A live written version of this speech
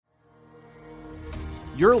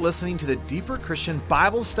You're listening to the Deeper Christian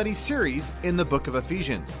Bible Study series in the book of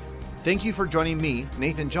Ephesians. Thank you for joining me,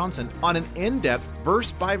 Nathan Johnson, on an in-depth,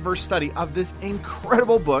 verse-by-verse study of this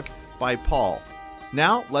incredible book by Paul.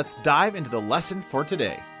 Now, let's dive into the lesson for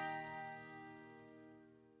today.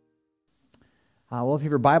 Well, if you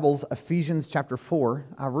have your Bibles, Ephesians chapter 4,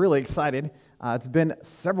 I'm really excited. It's been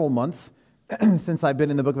several months since I've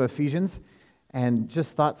been in the book of Ephesians, and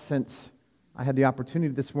just thought since I had the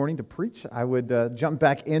opportunity this morning to preach, I would jump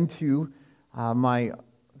back into my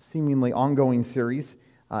seemingly ongoing series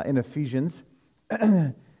in Ephesians.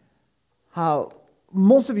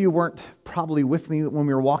 Most of you weren't probably with me when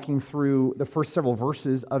we were walking through the first several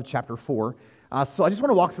verses of chapter 4. So I just want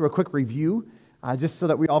to walk through a quick review, just so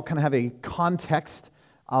that we all kind of have a context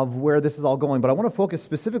of where this is all going. But I want to focus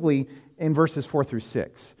specifically in verses 4 through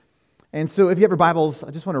 6. And so if you have your Bibles,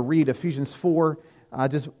 I just want to read Ephesians 4,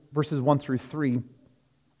 just verses 1 through 3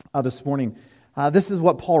 this morning. This is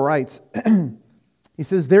what Paul writes. He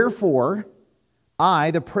says, "Therefore,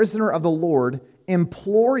 I, the prisoner of the Lord,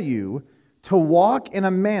 implore you to walk in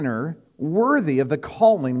a manner worthy of the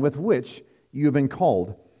calling with which you have been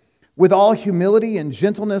called, with all humility and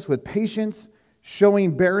gentleness, with patience,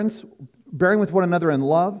 showing bearing with one another in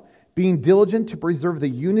love, being diligent to preserve the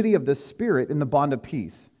unity of the Spirit in the bond of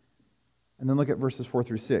peace." And then look at verses 4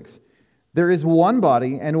 through 6. "There is one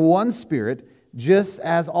body and one Spirit, just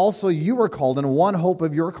as also you were called in one hope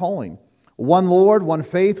of your calling. One Lord, one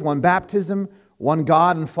faith, one baptism, one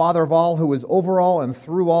God and Father of all, who is over all and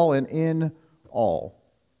through all and in all."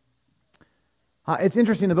 It's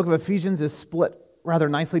interesting, the book of Ephesians is split rather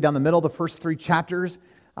nicely down the middle. The first 3 chapters,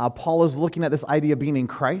 Paul is looking at this idea of being in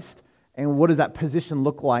Christ, and what does that position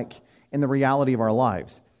look like in the reality of our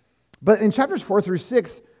lives. But in chapters 4 through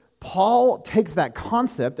 6, Paul takes that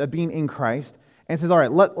concept of being in Christ and says, all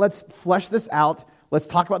right, let's flesh this out. Let's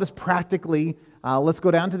talk about this practically. Let's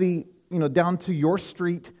go down to down to your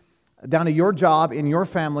street, down to your job, in your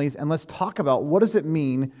families, and let's talk about what does it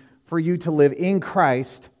mean for you to live in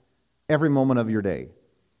Christ every moment of your day.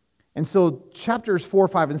 And so chapters 4,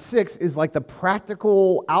 5, and 6 is like the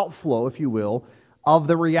practical outflow, if you will, of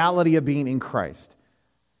the reality of being in Christ.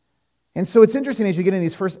 And so it's interesting as you get in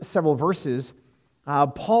these first several verses,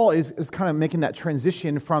 Paul is kind of making that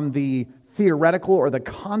transition from the theoretical or the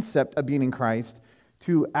concept of being in Christ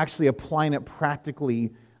to actually applying it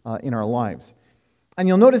practically in our lives. And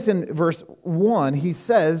you'll notice in verse 1, he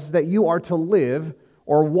says that you are to live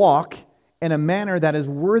or walk in a manner that is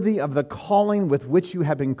worthy of the calling with which you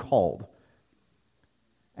have been called.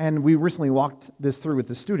 And we recently walked this through with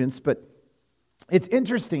the students, but it's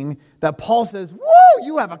interesting that Paul says, whoa,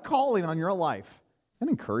 you have a calling on your life. Isn't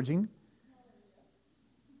that encouraging?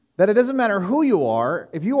 That it doesn't matter who you are,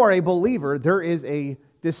 if you are a believer, there is a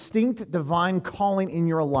distinct divine calling in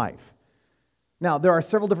your life. Now, there are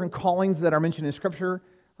several different callings that are mentioned in Scripture.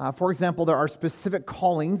 For example, there are specific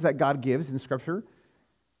callings that God gives in Scripture,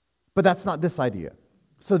 but that's not this idea.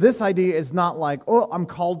 So this idea is not like, oh, I'm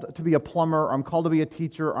called to be a plumber, or I'm called to be a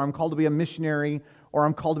teacher, or I'm called to be a missionary, or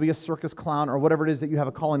I'm called to be a circus clown, or whatever it is that you have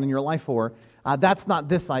a calling in your life for. That's not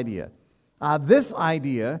this idea. This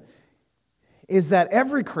idea is that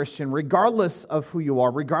every Christian, regardless of who you are,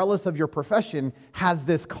 regardless of your profession, has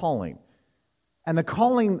this calling. And the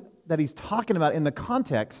calling that he's talking about in the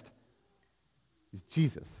context is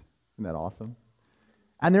Jesus. Isn't that awesome?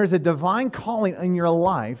 And there's a divine calling in your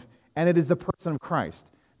life, and it is the person of Christ.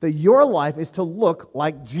 That your life is to look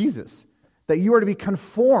like Jesus. That you are to be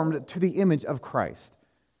conformed to the image of Christ.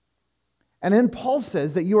 And then Paul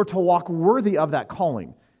says that you are to walk worthy of that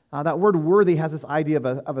calling. That word worthy has this idea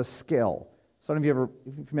of a scale. So if you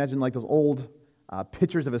imagine like those old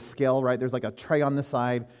pictures of a scale, right? There's like a tray on this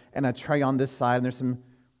side and a tray on this side, and there's some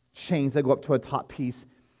chains that go up to a top piece.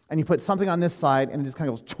 And you put something on this side, and it just kind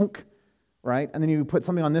of goes chunk, right? And then you put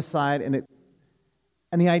something on this side, and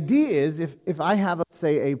the idea is if I have, let's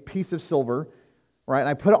say, a piece of silver, right, and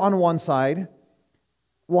I put it on one side,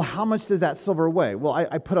 well, how much does that silver weigh? Well,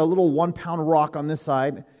 I put a little 1-pound rock on this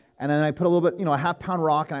side, and then I put a little bit, a half-pound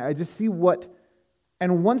rock, and I just see what.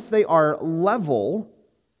 And once they are level,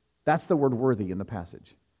 that's the word worthy in the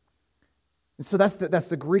passage. And so that's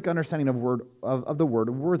the Greek understanding of the word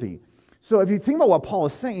worthy. So if you think about what Paul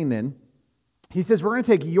is saying then, he says we're going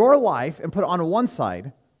to take your life and put it on one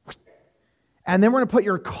side, and then we're going to put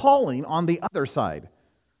your calling on the other side.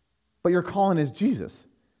 But your calling is Jesus.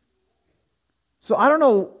 So I don't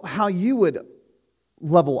know how you would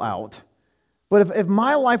level out, but if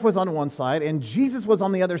my life was on one side and Jesus was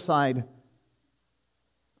on the other side,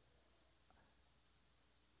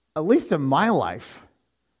 at least in my life,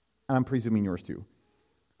 and I'm presuming yours too,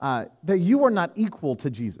 that you are not equal to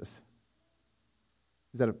Jesus.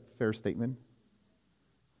 Is that a fair statement?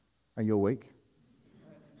 Are you awake?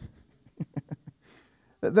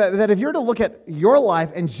 that if you're to look at your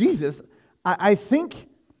life and Jesus, I think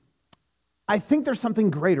there's something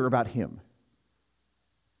greater about him.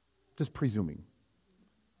 Just presuming.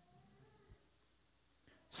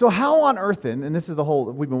 So how on earth then, and this is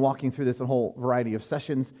we've been walking through this a whole variety of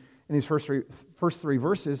sessions in these first three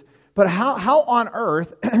verses, but how on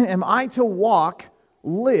earth am I to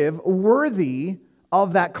live worthy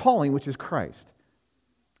of that calling, which is Christ?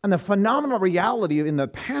 And the phenomenal reality in the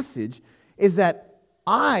passage is that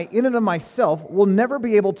I, in and of myself, will never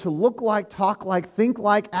be able to look like, talk like, think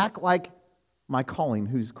like, act like my calling,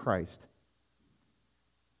 who's Christ.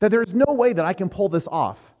 That there's no way that I can pull this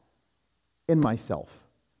off in myself.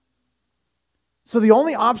 So the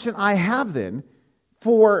only option I have then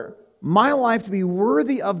for my life to be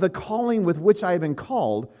worthy of the calling with which I have been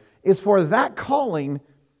called is for that calling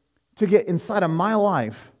to get inside of my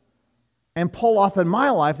life and pull off in my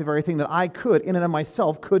life the very thing that I could, in and of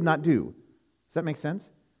myself, could not do. Does that make sense?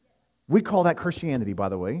 We call that Christianity, by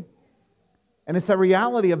the way. And it's the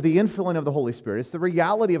reality of the infilling of the Holy Spirit. It's the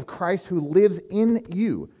reality of Christ who lives in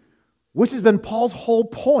you, which has been Paul's whole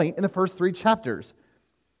point in the first 3 chapters.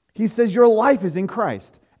 He says your life is in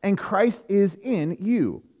Christ, and Christ is in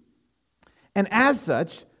you. And as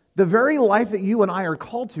such, the very life that you and I are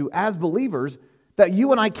called to as believers, that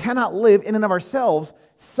you and I cannot live in and of ourselves,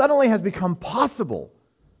 suddenly has become possible.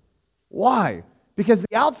 Why? Because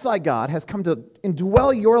the outside God has come to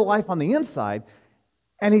indwell your life on the inside,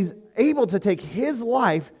 and he's able to take his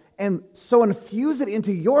life and so infuse it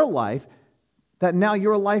into your life that now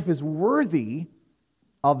your life is worthy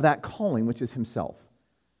of that calling, which is himself.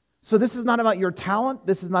 So this is not about your talent.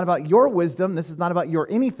 This is not about your wisdom. This is not about your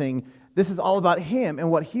anything. This is all about him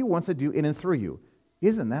and what he wants to do in and through you.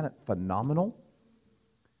 Isn't that phenomenal?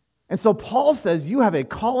 And so Paul says you have a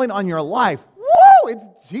calling on your life. Woo!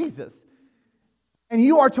 It's Jesus. And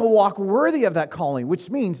you are to walk worthy of that calling,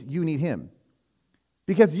 which means you need him.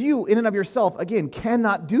 Because you, in and of yourself, again,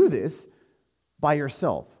 cannot do this by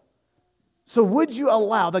yourself. So would you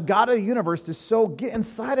allow the God of the universe to so get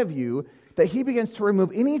inside of you that he begins to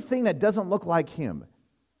remove anything that doesn't look like him,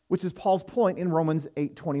 which is Paul's point in Romans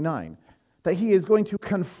 8:29, that he is going to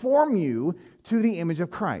conform you to the image of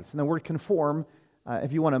Christ. And the word conform,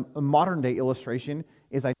 if you want a modern-day illustration,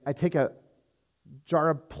 is I take a jar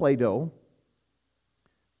of Play-Doh,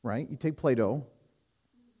 right? You take Play-Doh.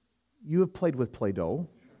 You have played with Play-Doh.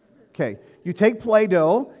 Okay, you take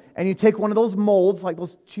Play-Doh, and you take one of those molds, like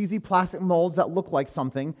those cheesy plastic molds that look like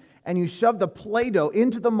something, and you shove the Play-Doh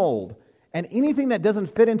into the mold, and anything that doesn't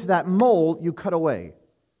fit into that mold, you cut away.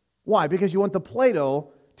 Why? Because you want the Play-Doh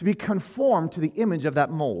to be conformed to the image of that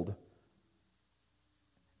mold.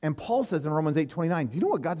 And Paul says in Romans 8:29, do you know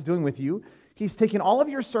what God's doing with you? He's taking all of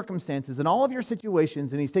your circumstances and all of your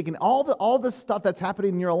situations, and he's taking all the stuff that's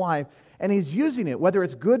happening in your life, and he's using it, whether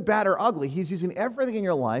it's good, bad, or ugly. He's using everything in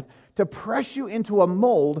your life to press you into a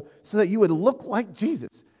mold so that you would look like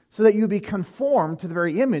Jesus, so that you be conformed to the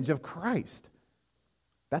very image of Christ.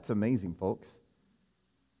 That's amazing, folks.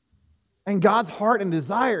 And God's heart and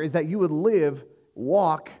desire is that you would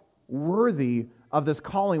walk worthy of this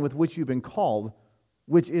calling with which you've been called,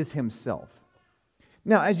 which is himself.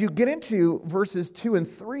 Now, as you get into verses 2 and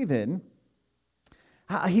 3 then,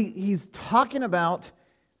 he's talking about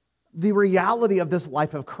the reality of this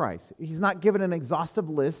life of Christ. He's not given an exhaustive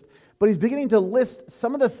list, but he's beginning to list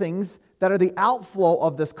some of the things that are the outflow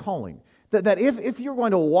of this calling. That if you're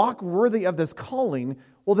going to walk worthy of this calling,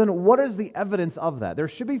 well then what is the evidence of that? There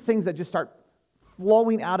should be things that just start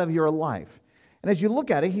flowing out of your life. And as you look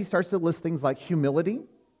at it, he starts to list things like humility.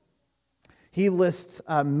 He lists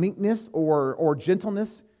meekness or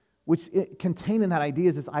gentleness, which contained in that idea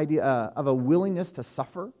is this idea of a willingness to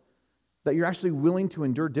suffer, that you're actually willing to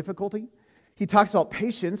endure difficulty. He talks about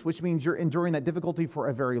patience, which means you're enduring that difficulty for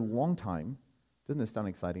a very long time. Doesn't this sound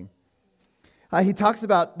exciting? He talks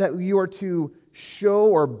about that you are to show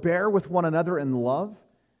or bear with one another in love,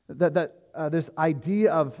 that this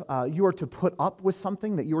idea of you are to put up with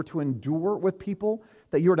something, that you are to endure with people,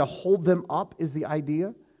 that you are to hold them up is the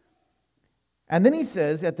idea. And then he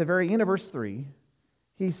says, at the very end of verse 3,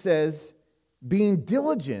 he says, being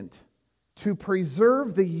diligent to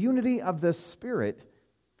preserve the unity of the Spirit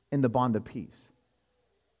in the bond of peace.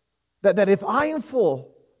 That if I am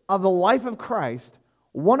full of the life of Christ,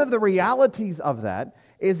 one of the realities of that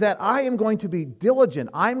is that I am going to be diligent,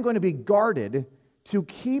 I'm going to be guarded to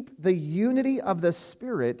keep the unity of the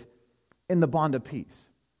Spirit in the bond of peace.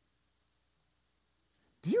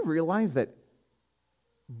 Do you realize that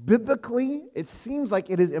biblically, it seems like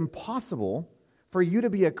it is impossible for you to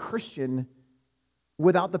be a Christian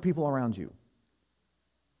without the people around you.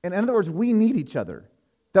 And in other words, we need each other,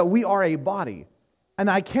 that we are a body. And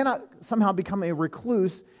I cannot somehow become a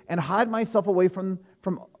recluse and hide myself away from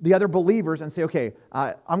the other believers and say, okay,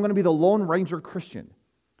 I'm going to be the Lone Ranger Christian.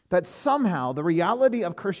 That somehow the reality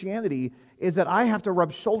of Christianity is that I have to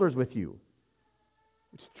rub shoulders with you,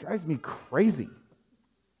 which drives me crazy.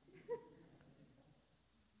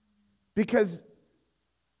 Because,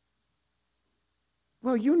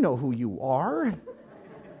 well, you know who you are.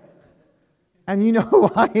 And you know who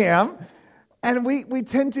I am. And we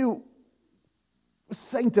tend to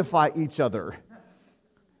sanctify each other.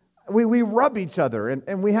 We rub each other,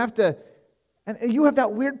 and we have to, and you have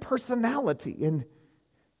that weird personality, and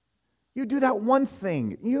you do that one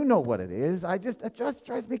thing. You know what it is. It just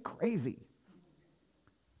drives me crazy.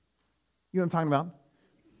 You know what I'm talking about?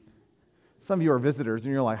 Some of you are visitors,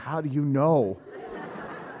 and you're like, how do you know?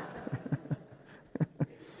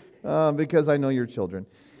 Because I know your children.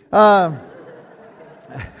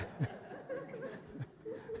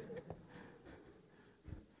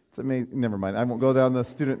 So never mind. I won't go down the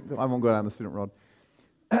student road.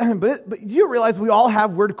 But you realize we all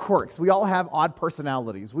have weird quirks. We all have odd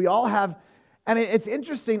personalities. We all have, and it's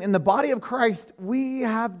interesting, in the body of Christ, we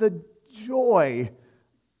have the joy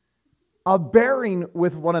of bearing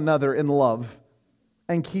with one another in love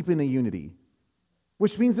and keeping the unity.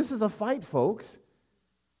 Which means this is a fight, folks.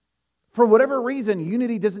 For whatever reason,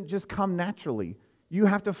 unity doesn't just come naturally. You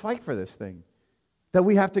have to fight for this thing. That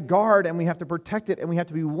we have to guard and we have to protect it and we have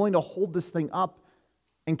to be willing to hold this thing up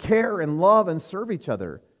and care and love and serve each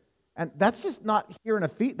other. And that's just not here in a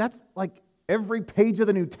feat. That's like every page of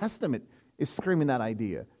the New Testament is screaming that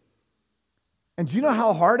idea. And do you know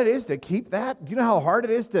how hard it is to keep that? Do you know how hard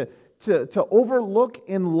it is to overlook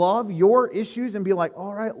in love your issues and be like,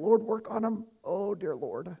 all right, Lord, work on them. Oh, dear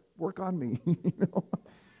Lord, work on me. You know?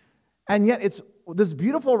 And yet it's this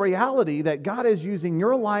beautiful reality that God is using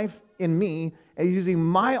your life in me and He's using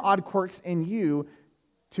my odd quirks in you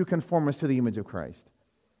to conform us to the image of Christ.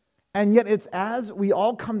 And yet it's as we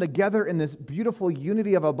all come together in this beautiful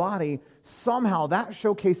unity of a body, somehow that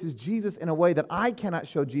showcases Jesus in a way that I cannot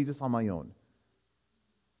show Jesus on my own.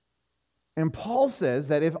 And Paul says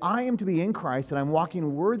that if I am to be in Christ and I'm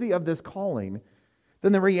walking worthy of this calling,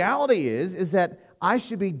 then the reality is that I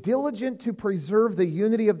should be diligent to preserve the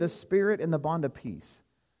unity of the Spirit in the bond of peace.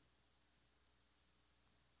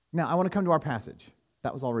 Now, I want to come to our passage.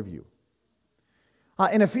 That was all review.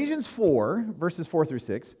 In Ephesians 4, verses 4 through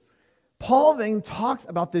 6, Paul then talks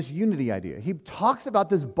about this unity idea. He talks about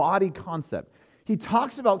this body concept. He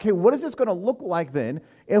talks about, okay, what is this going to look like then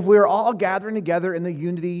if we're all gathering together in the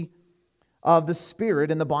unity of the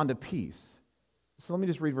Spirit and the bond of peace? So let me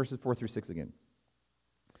just read verses 4 through 6 again.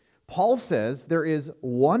 Paul says there is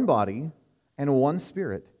one body and one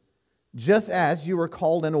Spirit, just as you were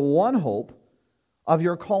called in one hope of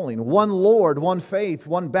your calling, one Lord, one faith,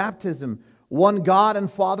 one baptism, one God and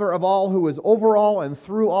Father of all, who is over all and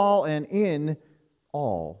through all and in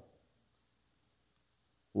all.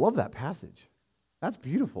 Love that passage. That's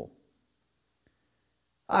beautiful.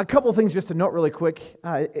 A couple of things just to note really quick.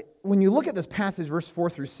 When you look at this passage, verse 4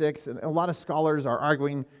 through 6, and a lot of scholars are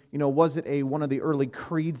arguing, was it one of the early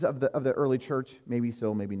creeds of the early church? Maybe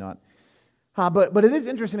so, maybe not. But it is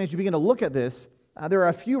interesting as you begin to look at this. There are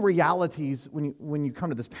a few realities when you come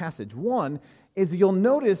to this passage. One is you'll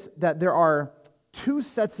notice that there are two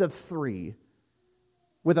sets of three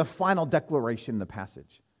with a final declaration in the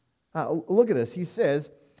passage. Look at this. He says,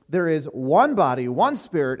 there is one body, one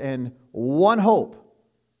Spirit, and one hope.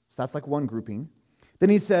 So that's like one grouping. Then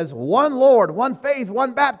he says, one Lord, one faith,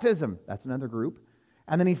 one baptism. That's another group.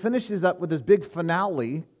 And then he finishes up with this big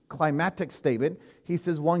finale, climactic statement. He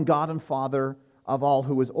says, one God and Father of all,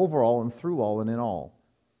 who is over all and through all and in all.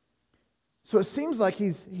 So it seems like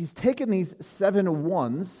he's taken these 7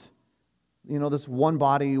 ones, this one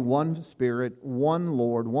body, one Spirit, one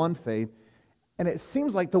Lord, one faith, and it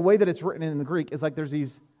seems like the way that it's written in the Greek is like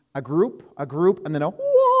there's a group, and then a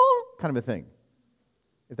whoa kind of a thing,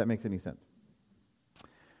 if that makes any sense.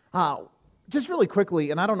 Just really quickly,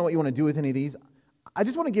 and I don't know what you want to do with any of these, I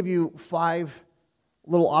just want to give you 5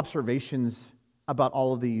 little observations about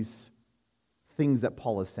all of these things that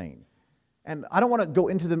Paul is saying. And I don't want to go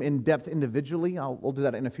into them in depth individually. We'll do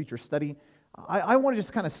that in a future study. I want to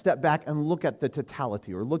just kind of step back and look at the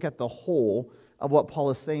totality or look at the whole of what Paul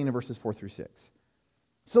is saying in verses 4 through 6.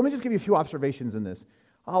 So let me just give you a few observations in this.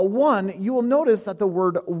 One, you will notice that the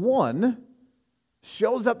word one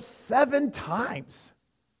shows up 7 times.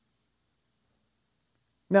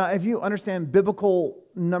 Now, if you understand biblical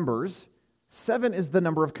numbers, 7 is the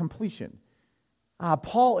number of completion.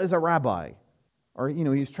 Paul is a rabbi, or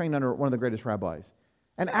he's trained under one of the greatest rabbis.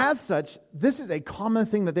 And as such, this is a common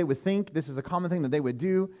thing that they would think. This is a common thing that they would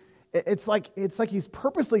do. It's like he's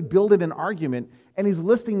purposely building an argument, and he's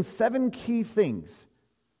listing 7 key things.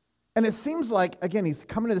 And it seems like, again, he's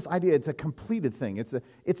coming to this idea, it's a completed thing.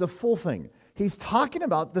 It's a full thing. He's talking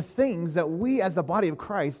about the things that we as the body of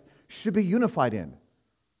Christ should be unified in.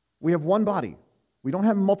 We have one body. We don't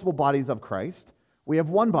have multiple bodies of Christ. We have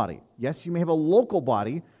one body. Yes, you may have a local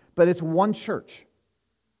body, but it's one church.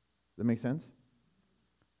 Does that make sense?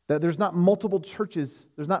 That there's not multiple churches,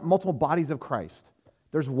 there's not multiple bodies of Christ.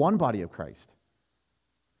 There's one body of Christ.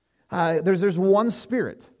 There's one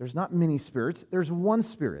Spirit. There's not many spirits. There's one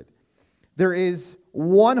Spirit. There is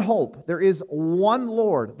one hope. There is one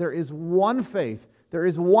Lord. There is one faith. There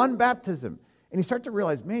is one baptism. And you start to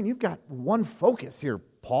realize, man, you've got one focus here,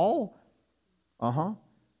 Paul. And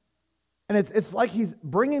it's like he's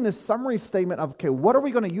bringing this summary statement of, okay, what are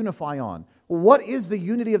we going to unify on? Well, what is the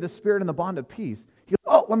unity of the Spirit and the bond of peace? He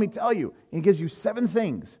goes, let me tell you. And he gives you 7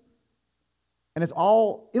 things. And it's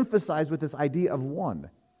all emphasized with this idea of one.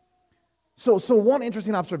 So one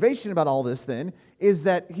interesting observation about all this then is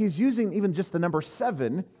that he's using even just the number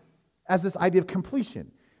 7 as this idea of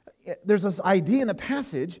completion. There's this idea in the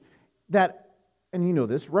passage that, and you know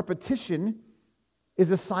this, repetition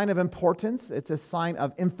is a sign of importance. It's a sign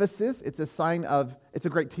of emphasis. It's a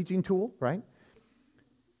great teaching tool, right?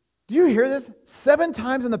 Do you hear this? 7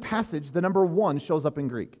 times in the passage, the number 1 shows up in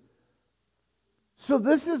Greek. So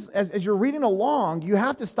this is, as you're reading along, you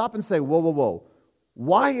have to stop and say, whoa.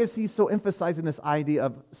 Why is he so emphasizing this idea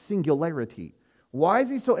of singularity? Why is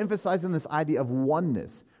he so emphasizing this idea of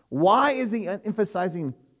oneness? Why is he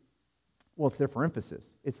emphasizing, well, it's there for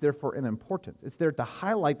emphasis. It's there for an importance. It's there to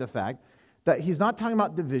highlight the fact that he's not talking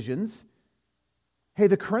about divisions. Hey,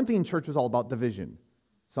 the Corinthian church was all about division.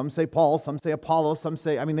 Some say Paul, some say Apollos, some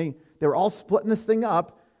say, they were all splitting this thing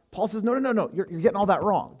up. Paul says, no, you're getting all that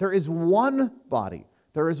wrong. There is one body.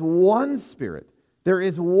 There is one Spirit. There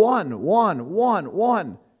is one.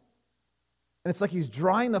 And it's like he's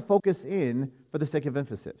drawing the focus in for the sake of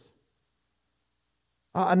emphasis.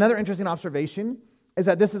 Another interesting observation is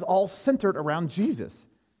that this is all centered around Jesus.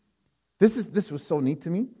 This was so neat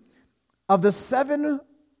to me. Of the 7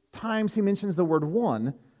 times he mentions the word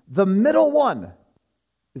one, the middle one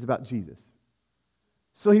is about Jesus.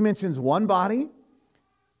 So he mentions one body,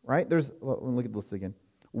 right? Let me look at this again.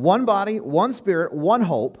 One body, one Spirit, one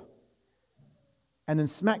hope. And then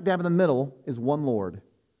smack dab in the middle is one Lord,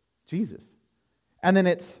 Jesus. And then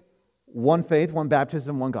it's one faith, one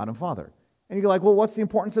baptism, one God and Father. And you're like, well, what's the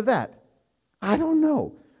importance of that? I don't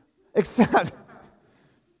know. Except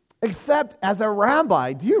as a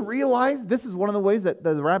rabbi, do you realize this is one of the ways that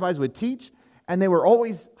the rabbis would teach? And they were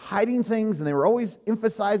always hiding things, and they were always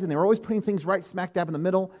emphasizing, they were always putting things right smack dab in the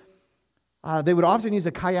middle. They would often use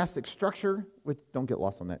a chiastic structure, which don't get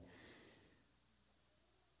lost on that.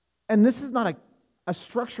 And this is not a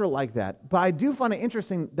structure like that, but I do find it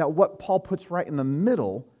interesting that what Paul puts right in the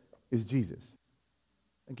middle is Jesus.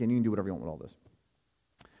 Again, you can do whatever you want with all this.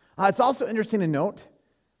 It's also interesting to note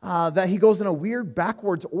that he goes in a weird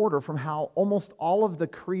backwards order from how almost all of the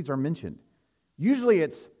creeds are mentioned. Usually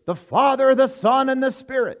it's the Father, the Son, and the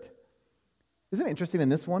Spirit. Isn't it interesting in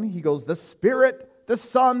this one? He goes the Spirit, the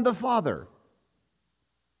Son, the Father.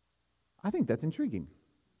 I think that's intriguing.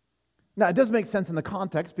 Now, it does make sense in the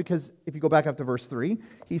context because if you go back up to verse 3,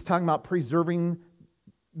 he's talking about preserving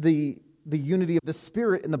the unity of the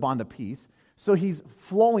Spirit in the bond of peace. So he's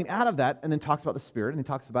flowing out of that and then talks about the Spirit, and he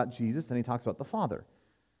talks about Jesus, and he talks about the Father.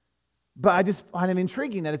 But I just find it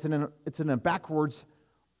intriguing that it's in a backwards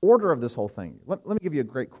order of this whole thing. Let me give you a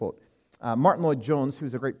great quote. Martin Lloyd-Jones,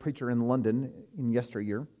 who's a great preacher in London in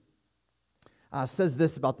yesteryear, says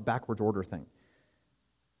this about the backwards order thing.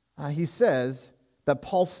 He says that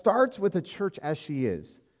Paul starts with the church as she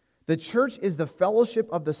is. The church is the fellowship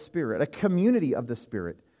of the Spirit, a community of the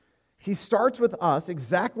Spirit. He starts with us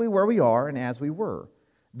exactly where we are and as we were.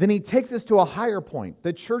 Then he takes us to a higher point,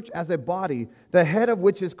 the church as a body, the head of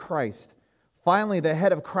which is Christ. Finally, the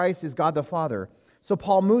head of Christ is God the Father. So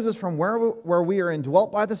Paul moves us from where we are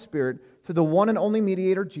indwelt by the Spirit to the one and only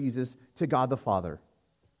mediator, Jesus, to God the Father.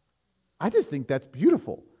 I just think that's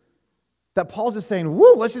beautiful. That Paul's just saying,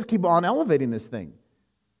 whoa, let's just keep on elevating this thing.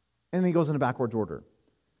 And then he goes in a backwards order.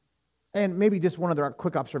 And maybe just one other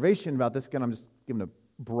quick observation about this. Again, I'm just giving a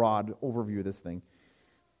broad overview of this thing.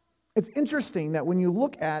 It's interesting that when you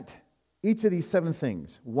look at each of these 7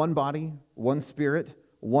 things, one body, one Spirit,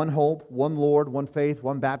 one hope, one Lord, one faith,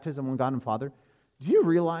 one baptism, one God and Father, do you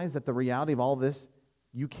realize that the reality of all of this,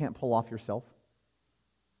 you can't pull off yourself?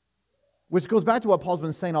 Which goes back to what Paul's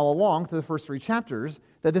been saying all along through the first 3 chapters,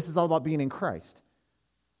 that this is all about being in Christ.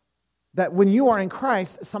 That when you are in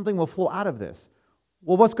Christ, something will flow out of this.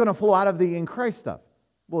 Well, what's going to flow out of the in Christ stuff?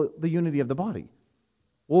 Well, the unity of the body.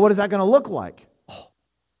 Well, what is that going to look like? Oh,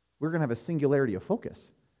 we're going to have a singularity of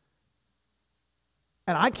focus.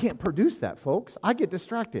 And I can't produce that, folks. I get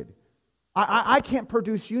distracted. I can't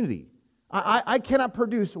produce unity. I cannot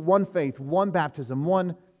produce one faith, one baptism,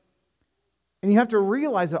 one... And you have to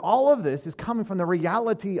realize that all of this is coming from the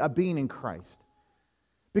reality of being in Christ.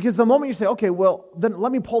 Because the moment you say, okay, well, then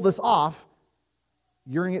let me pull this off,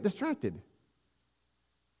 you're going to get distracted.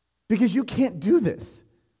 Because you can't do this.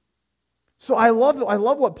 So I love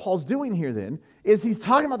what Paul's doing here then, is he's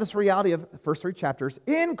talking about this reality of the first 3 chapters,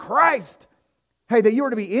 in Christ. Hey, that you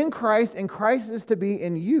are to be in Christ, and Christ is to be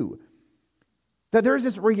in you. That there's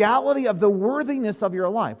this reality of the worthiness of your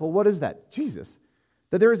life. Well, what is that? Jesus.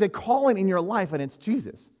 That there is a calling in your life, and it's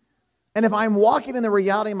Jesus. And if I'm walking in the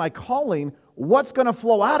reality of my calling, what's going to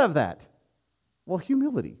flow out of that? Well,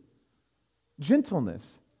 humility,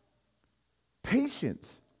 gentleness,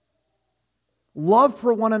 patience, love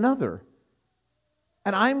for one another.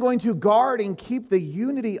 And I'm going to guard and keep the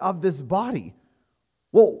unity of this body.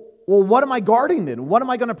 Well, what am I guarding then? What am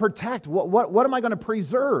I going to protect? What am I going to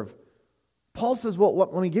preserve? Paul says, well,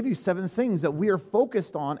 let me give you 7 things that we are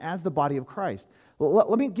focused on as the body of Christ. Well,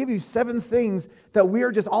 let me give you 7 things that we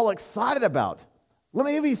are just all excited about. Let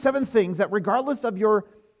me give you 7 things that regardless of your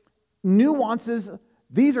nuances,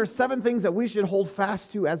 these are 7 things that we should hold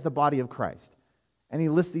fast to as the body of Christ. And he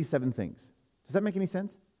lists these 7 things. Does that make any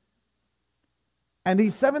sense? And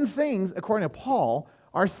these 7 things, according to Paul,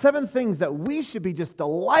 are 7 things that we should be just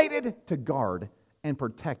delighted to guard and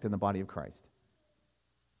protect in the body of Christ.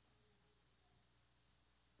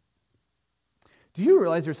 Do you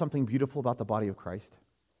realize there's something beautiful about the body of Christ?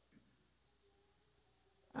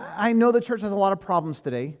 I know the church has a lot of problems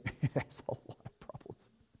today. It has a lot of problems.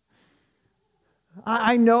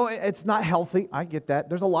 I know it's not healthy. I get that.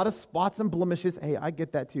 There's a lot of spots and blemishes. Hey, I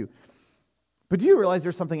get that too. But do you realize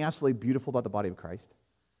there's something absolutely beautiful about the body of Christ?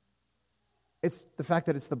 It's the fact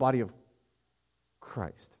that it's the body of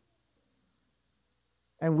Christ.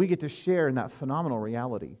 And we get to share in that phenomenal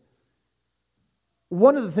reality.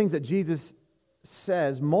 One of the things that Jesus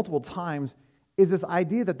says multiple times is this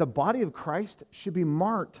idea that the body of Christ should be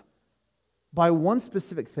marked by one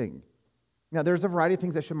specific thing. Now, there's a variety of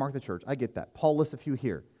things that should mark the church. I get that. Paul lists a few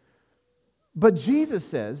here. But Jesus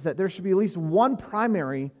says that there should be at least one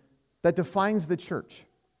primary that defines the church.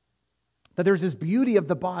 That there's this beauty of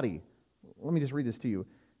the body. Let me just read this to you.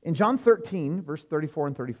 In John 13, verse 34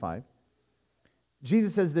 and 35,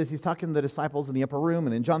 Jesus says this. He's talking to the disciples in the upper room,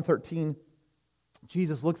 and in John 13,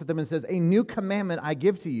 Jesus looks at them and says, "A new commandment I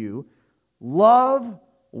give to you, love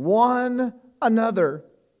one another,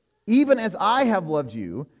 even as I have loved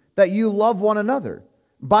you, that you love one another.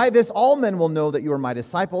 By this all men will know that you are my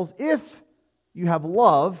disciples, if you have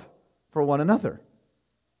love for one another."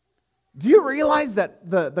 Do you realize that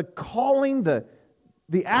the calling, the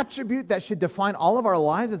attribute that should define all of our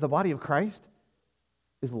lives as the body of Christ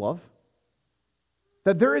is love?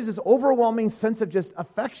 That there is this overwhelming sense of just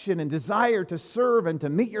affection and desire to serve and to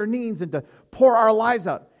meet your needs and to pour our lives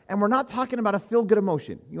out. And we're not talking about a feel-good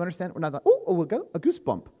emotion. You understand? We're not like, oh, a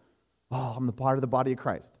goosebump. Oh, I'm the part of the body of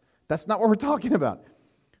Christ. That's not what we're talking about.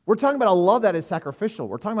 We're talking about a love that is sacrificial.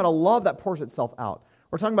 We're talking about a love that pours itself out.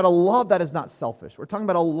 We're talking about a love that is not selfish. We're talking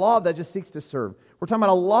about a love that just seeks to serve. We're talking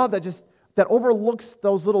about a love that overlooks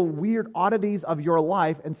those little weird oddities of your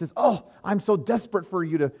life and says, oh, I'm so desperate for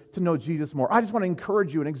you to know Jesus more. I just want to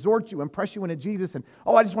encourage you and exhort you and press you into Jesus. And,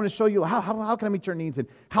 oh, I just want to show you how can I meet your needs? And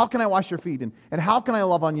how can I wash your feet? And how can I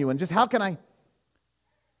love on you? And just how can I...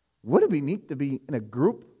 Wouldn't it be neat to be in a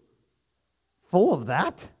group full of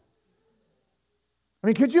that? I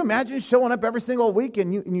mean, could you imagine showing up every single week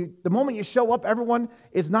and you the moment you show up, everyone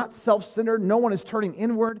is not self-centered. No one is turning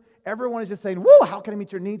inward. Everyone is just saying, whoa, how can I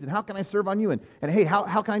meet your needs? And how can I serve on you? And hey,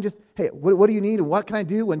 how can I just, hey, what do you need? And what can I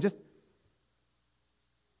do? And just,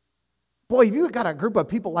 boy, if you got a group of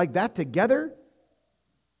people like that together,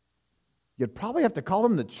 you'd probably have to call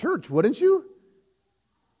them the church, wouldn't you?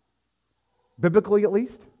 Biblically, at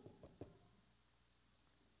least.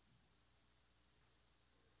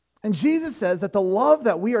 And Jesus says that the love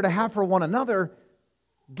that we are to have for one another,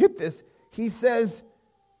 get this, he says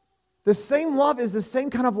the same love is the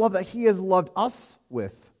same kind of love that he has loved us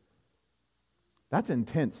with. That's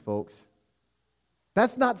intense, folks.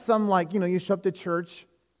 That's not some you show up to church,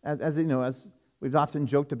 as we've often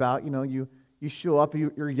joked about, you show up,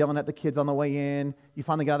 you're yelling at the kids on the way in, you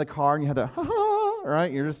finally get out of the car and you have the, ha-ha,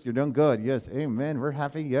 right? You're doing good. Yes, amen, we're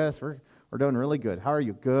happy, yes, we're doing really good. How are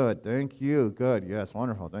you? Good. Thank you. Good. Yes.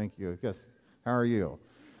 Wonderful. Thank you. Yes. How are you?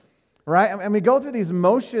 right? And we go through these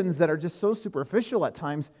motions that are just so superficial at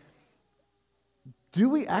times. Do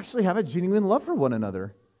we actually have a genuine love for one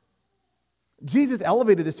another? Jesus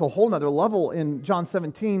elevated this to a whole nother level in John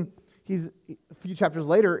 17. A few chapters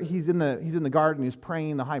later, he's in the garden, he's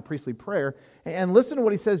praying the high priestly prayer. And listen to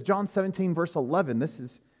what he says, John 17, verse 11. This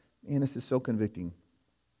is so convicting.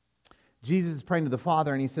 Jesus is praying to the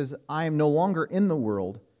Father, and he says, I am no longer in the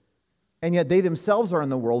world, and yet they themselves are in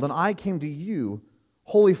the world, and I came to you.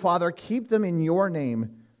 Holy Father, keep them in your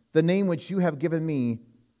name, the name which you have given me.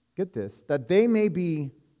 Get this, that they may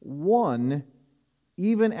be one,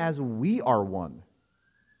 even as we are one.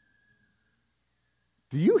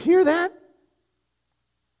 Do you hear that?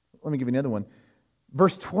 Let me give you another one.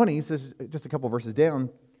 Verse 20 says, just a couple verses down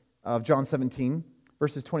of John 17,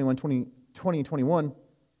 verses 20 and 21.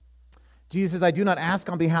 Jesus says, I do not ask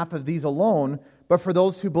on behalf of these alone, but for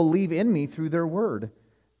those who believe in me through their word,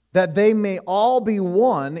 that they may all be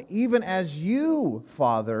one, even as you,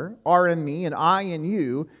 Father, are in me and I in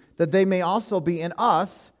you, that they may also be in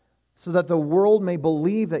us, so that the world may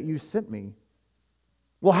believe that you sent me.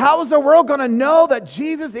 Well, how is the world going to know that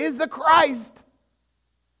Jesus is the Christ?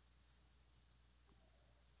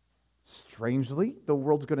 Strangely, the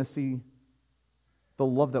world's going to see the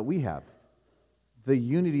love that we have, the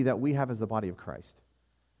unity that we have as the body of Christ.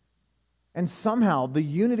 And somehow, the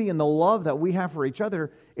unity and the love that we have for each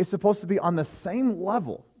other is supposed to be on the same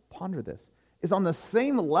level, ponder this, is on the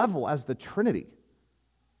same level as the Trinity.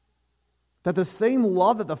 That the same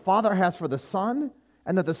love that the Father has for the Son,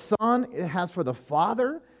 and that the Son has for the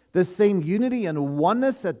Father, the same unity and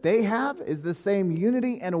oneness that they have is the same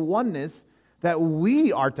unity and oneness that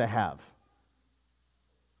we are to have.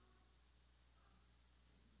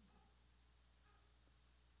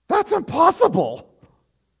 That's impossible.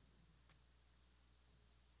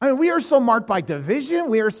 I mean, we are so marked by division.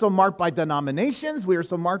 We are so marked by denominations. We are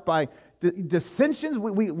so marked by dissensions.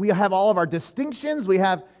 We have all of our distinctions. We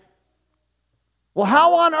have, well,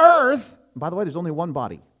 how on earth, by the way, there's only one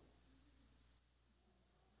body.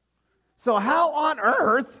 So how on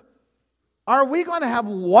earth are we going to have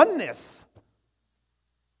oneness?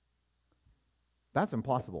 That's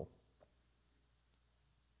impossible.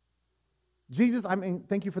 Jesus, I mean,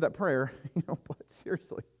 thank you for that prayer, but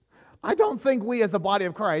seriously, I don't think we as the body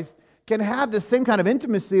of Christ can have the same kind of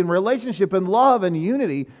intimacy and relationship and love and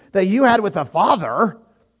unity that you had with the Father.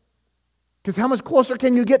 Because how much closer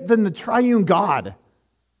can you get than the triune God?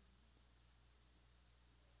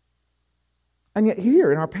 And yet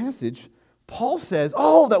here in our passage, Paul says,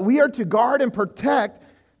 that we are to guard and protect,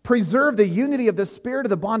 preserve the unity of the Spirit of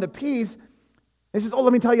the bond of peace. He says,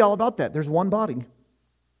 let me tell you all about that. There's one body.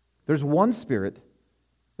 There's one Spirit.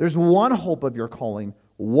 There's one hope of your calling,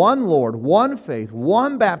 one Lord, one faith,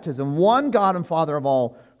 one baptism, one God and Father of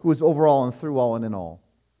all, who is over all and through all and in all.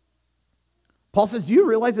 Paul says, do you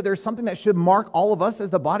realize that there's something that should mark all of us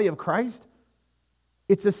as the body of Christ?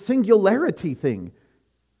 It's a singularity thing.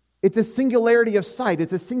 It's a singularity of sight.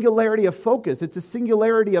 It's a singularity of focus. It's a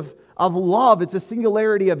singularity of love. It's a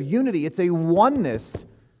singularity of unity. It's a oneness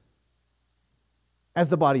as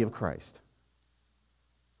the body of Christ.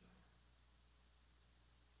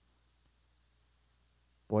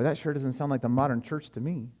 Boy, that sure doesn't sound like the modern church to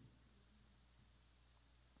me.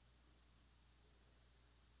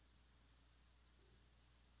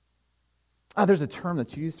 There's a term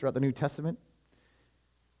that's used throughout the New Testament.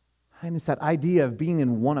 And it's that idea of being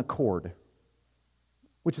in one accord,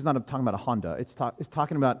 which is not talking about a Honda. It's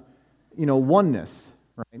talking about, oneness,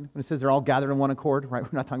 right? When it says they're all gathered in one accord, right?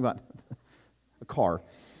 We're not talking about a car.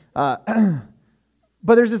 But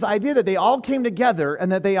there's this idea that they all came together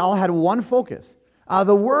and that they all had one focus.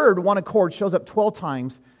 The word one accord shows up 12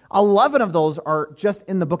 times. 11 of those are just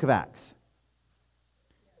in the book of Acts.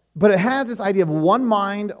 But it has this idea of one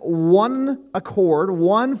mind, one accord,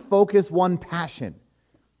 one focus, one passion.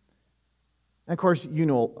 And of course,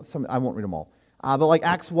 some, I won't read them all. But like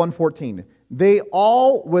Acts 1:14, they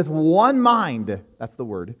all with one mind, that's the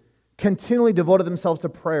word, continually devoted themselves to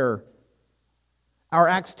prayer. Our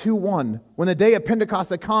Acts 2:1, when the day of Pentecost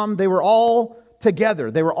had come, they were all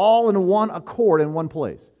together. They were all in one accord in one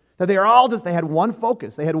place. That they had one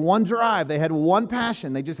focus, they had one drive, they had one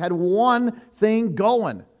passion, they just had one thing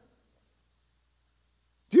going.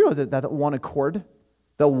 Do you know that one accord,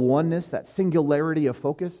 the oneness, that singularity of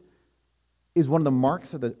focus, is one of the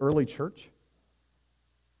marks of the early church?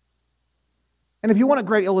 And if you want a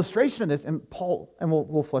great illustration of this, and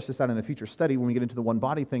we'll flesh this out in a future study when we get into the one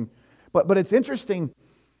body thing, but it's interesting,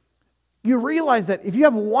 you realize that if you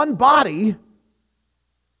have one body,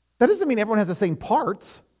 that doesn't mean everyone has the same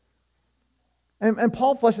parts. And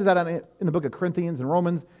Paul fleshes that out in the book of Corinthians and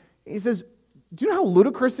Romans. He says, Do you know how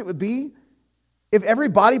ludicrous it would be if every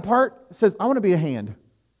body part says, I want to be a hand?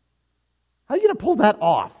 How are you going to pull that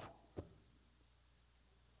off?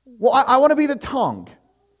 Well, I want to be the tongue.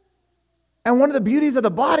 And one of the beauties of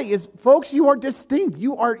the body is, folks, you are distinct.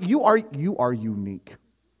 You are unique.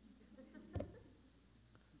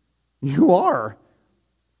 You are.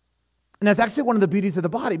 And that's actually one of the beauties of the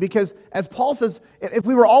body, because as Paul says, if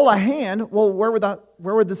we were all a hand, well, where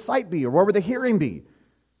would the sight be, or where would the hearing be?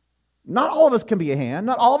 Not all of us can be a hand.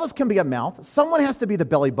 Not all of us can be a mouth. Someone has to be the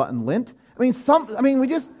belly button lint. We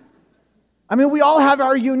all have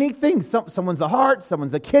our unique things. Someone's the heart,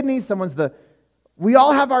 someone's the kidneys, we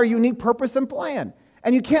all have our unique purpose and plan.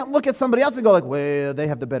 And you can't look at somebody else and go like, well, they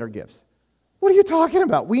have the better gifts. What are you talking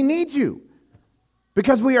about? We need you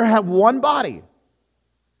because we have one body.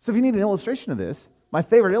 So if you need an illustration of this, my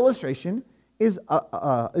favorite illustration is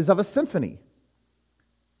of a symphony.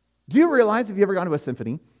 Do you realize, if you've ever gone to a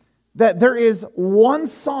symphony, that there is one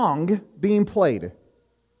song being played,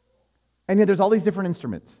 and yet there's all these different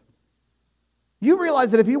instruments? You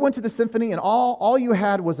realize that if you went to the symphony and all you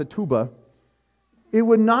had was a tuba, it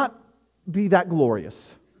would not be that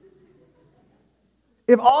glorious.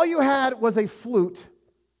 If all you had was a flute,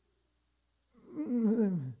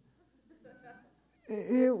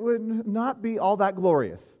 it would not be all that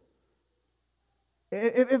glorious.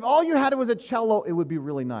 If all you had was a cello, it would be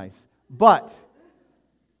really nice. But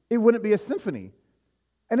it wouldn't be a symphony.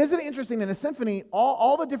 And isn't it interesting, in a symphony,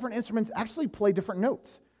 all the different instruments actually play different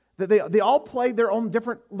notes. They all play their own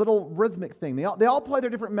different little rhythmic thing. They all play their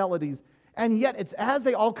different melodies. And yet, it's as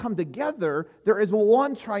they all come together, there is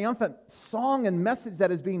one triumphant song and message that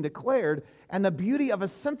is being declared. And the beauty of a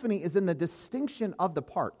symphony is in the distinction of the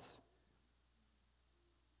parts.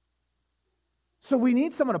 So we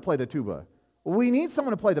need someone to play the tuba. We need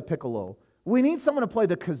someone to play the piccolo. We need someone to play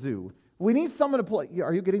the kazoo. We need someone to play...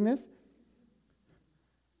 Are you getting this?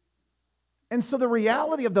 And so the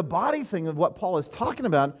reality of the body thing of what Paul is talking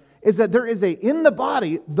about is that there is in the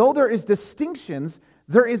body, though there is distinctions,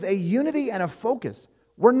 there is a unity and a focus.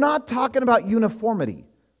 We're not talking about uniformity.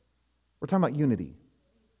 We're talking about unity.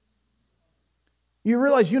 You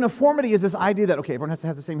realize uniformity is this idea that, okay, everyone has to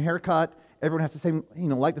have the same haircut, everyone has the same,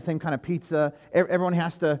 like the same kind of pizza, everyone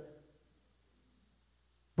has to...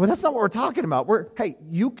 But that's not what we're talking about. Hey,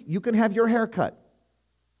 you can have your haircut.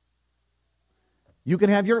 You can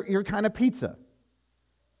have your kind of pizza.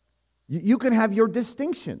 You can have your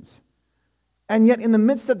distinctions. And yet in the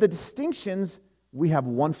midst of the distinctions, we have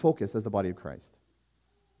one focus as the body of Christ.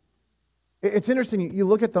 It's interesting, you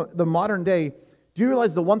look at the modern day, do you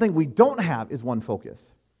realize the one thing we don't have is one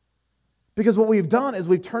focus? Because what we've done is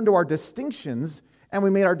we've turned to our distinctions, and we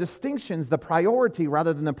made our distinctions the priority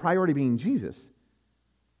rather than the priority being Jesus.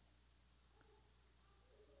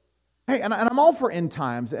 Hey, and I'm all for end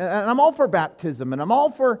times, and I'm all for baptism, and I'm all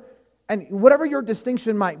for, and whatever your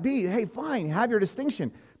distinction might be, hey, fine, have your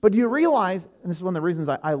distinction. But do you realize, and this is one of the reasons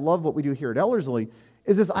I love what we do here at Ellerslie,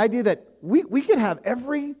 is this idea that we could have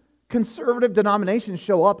every conservative denomination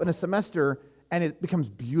show up in a semester, and it becomes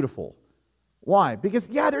beautiful. Why? Because,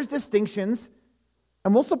 there's distinctions,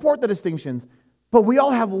 and we'll support the distinctions, but we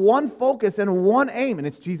all have one focus and one aim, and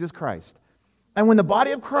it's Jesus Christ. And when the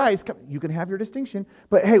body of Christ, you can have your distinction,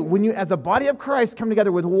 but hey, when you, as the body of Christ, come together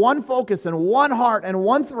with one focus and one heart and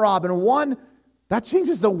one throb and that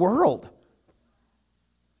changes the world.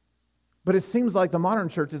 But it seems like the modern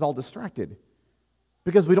church is all distracted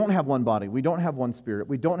because we don't have one body, we don't have one spirit,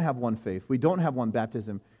 we don't have one faith, we don't have one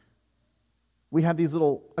baptism. We have these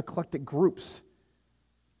little eclectic groups,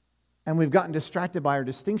 and we've gotten distracted by our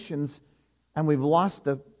distinctions, and we've lost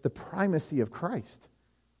the primacy of Christ.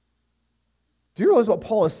 Do you realize what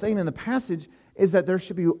Paul is saying in the passage is that there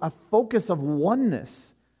should be a focus of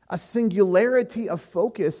oneness, a singularity of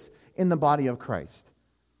focus in the body of Christ.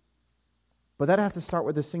 But that has to start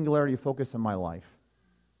with the singularity of focus in my life.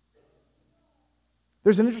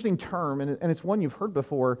 There's an interesting term, and it's one you've heard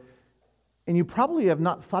before, and you probably have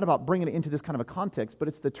not thought about bringing it into this kind of a context, but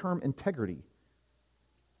it's the term integrity.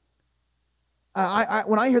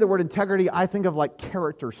 When I hear the word integrity, I think of like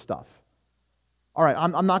character stuff. All right,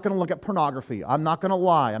 I'm not going to look at pornography. I'm not going to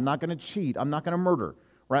lie. I'm not going to cheat. I'm not going to murder.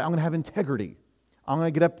 Right? I'm going to have integrity. I'm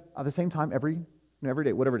going to get up at the same time every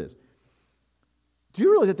day, whatever it is. Do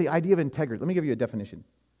you realize that the idea of integrity, let me give you a definition.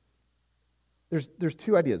 There's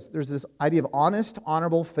two ideas. There's this idea of honest,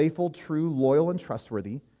 honorable, faithful, true, loyal, and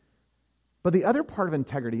trustworthy. But the other part of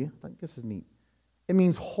integrity, I think this is neat, it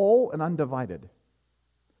means whole and undivided,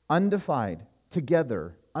 undefined,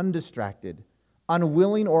 together, undistracted,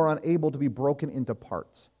 unwilling or unable to be broken into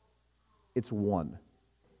parts. It's one.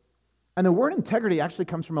 And the word integrity actually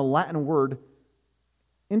comes from a Latin word,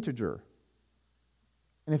 integer.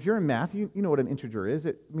 And if you're in math, you know what an integer is.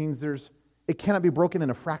 It means it cannot be broken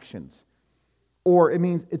into fractions. Or it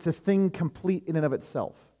means it's a thing complete in and of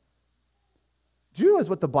itself. Do you realize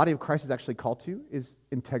what the body of Christ is actually called to is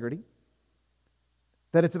integrity?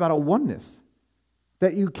 That it's about a oneness.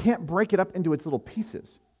 That you can't break it up into its little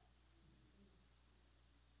pieces.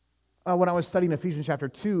 When I was studying Ephesians chapter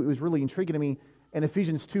 2, it was really intriguing to me. In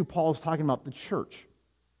Ephesians 2, Paul is talking about the church.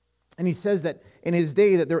 And he says that in his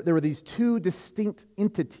day that there were these two distinct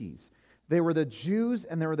entities. They were the Jews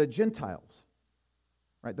and there were the Gentiles,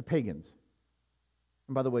 right? The pagans.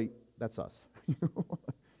 And by the way, that's us.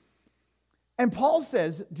 And Paul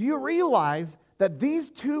says, do you realize that these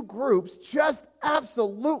two groups just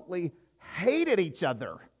absolutely hated each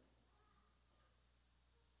other?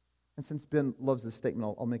 And since Ben loves this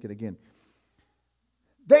statement, I'll make it again.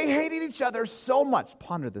 They hated each other so much.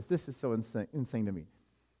 Ponder this. This is so insane to me.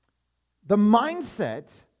 The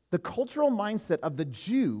mindset, the cultural mindset of the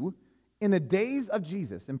Jew in the days of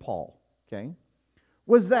Jesus and Paul, okay,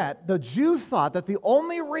 was that the Jew thought that the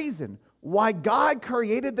only reason why God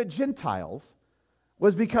created the Gentiles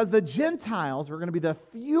was because the Gentiles were going to be the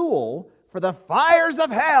fuel for the fires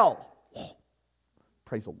of hell. Oh,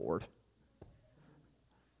 praise the Lord.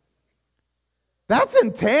 That's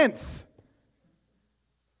intense.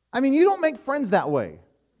 I mean, you don't make friends that way.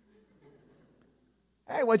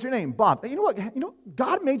 Hey, what's your name? Bob. You know what?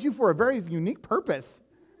 God made you for a very unique purpose.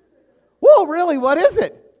 Whoa, really? What is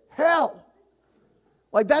it? Hell.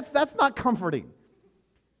 Like, that's not comforting.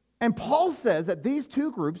 And Paul says that these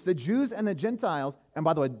two groups, the Jews and the Gentiles, and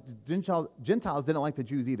by the way, Gentiles didn't like the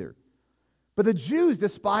Jews either. But the Jews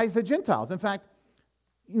despised the Gentiles. In fact,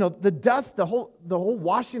 the dust, the whole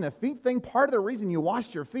washing of feet thing, part of the reason you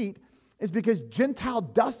washed your feet is because Gentile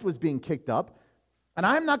dust was being kicked up. And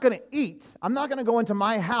I'm not going to go into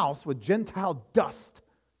my house with Gentile dust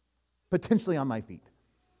potentially on my feet.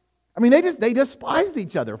 I mean, they despised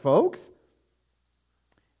each other, folks.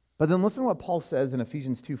 But then listen to what Paul says in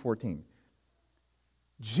Ephesians 2:14.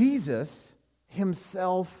 Jesus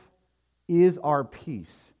himself is our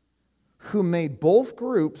peace, who made both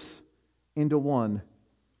groups into one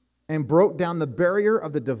and broke down the barrier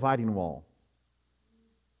of the dividing wall.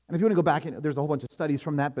 And if you want to go back, there's a whole bunch of studies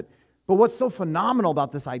from that, but what's so phenomenal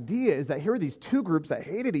about this idea is that here are these two groups that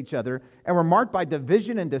hated each other and were marked by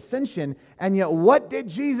division and dissension, and yet what did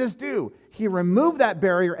Jesus do? He removed that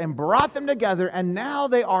barrier and brought them together, and now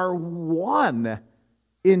they are one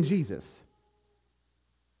in Jesus.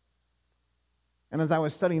 And as I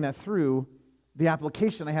was studying that through, the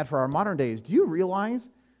application I had for our modern day is, do you realize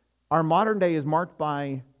our modern day is marked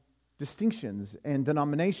by distinctions and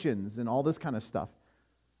denominations and all this kind of stuff?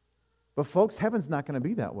 But folks, heaven's not going to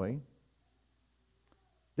be that way.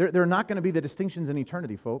 There are not going to be the distinctions in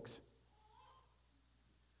eternity, folks.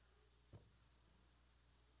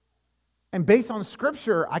 And based on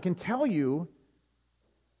Scripture, I can tell you,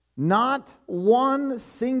 not one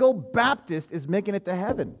single Baptist is making it to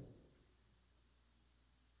heaven.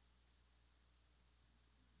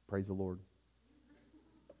 Praise the Lord.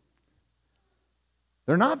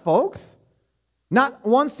 They're not, folks. Not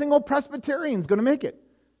one single Presbyterian is going to make it.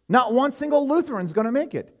 Not one single Lutheran is going to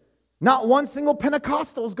make it. Not one single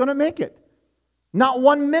Pentecostal is going to make it. Not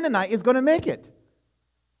one Mennonite is going to make it.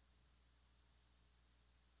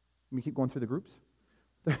 Let me keep going through the groups.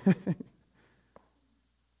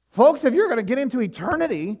 Folks, if you're going to get into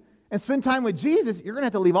eternity and spend time with Jesus, you're going to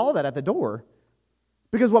have to leave all of that at the door.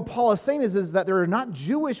 Because what Paul is saying is that there are not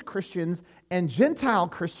Jewish Christians and Gentile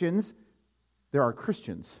Christians. There are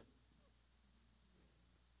Christians.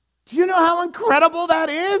 Do you know how incredible that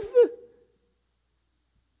is?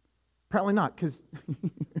 Apparently not, because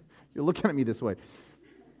you're looking at me this way.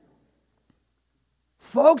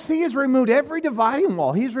 Folks, he has removed every dividing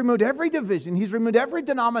wall. He's removed every division. He's removed every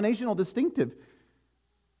denominational distinctive.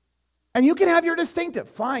 And you can have your distinctive.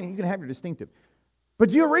 Fine, you can have your distinctive. But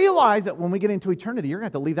do you realize that when we get into eternity, you're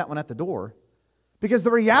going to have to leave that one at the door? Because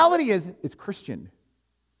the reality is, it's Christian.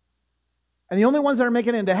 And the only ones that are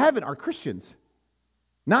making it into heaven are Christians.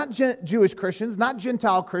 Not Jewish Christians, not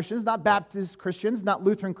Gentile Christians, not Baptist Christians, not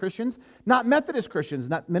Lutheran Christians, not Methodist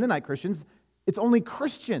Christians, not Mennonite Christians. It's only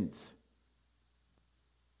Christians.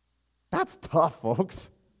 That's tough,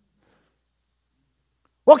 folks.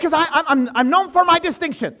 Well, because I'm known for my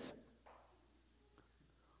distinctions.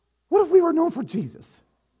 What if we were known for Jesus?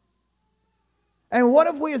 And what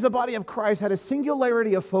if we as a body of Christ had a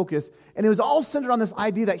singularity of focus, and it was all centered on this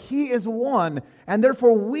idea that He is one, and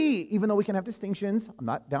therefore we, even though we can have distinctions, I'm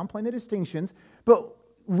not downplaying the distinctions, but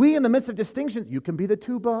we in the midst of distinctions, you can be the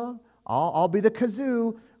tuba, I'll be the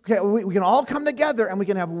kazoo. Okay, we can all come together and we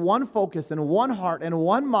can have one focus and one heart and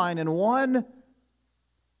one mind and one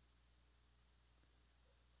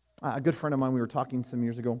A good friend of mine, we were talking some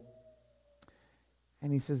years ago,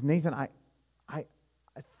 and he says, Nathan,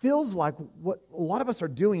 it feels like what a lot of us are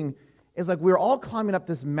doing is like we're all climbing up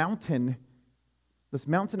this mountain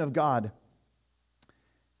of God.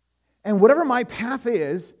 And whatever my path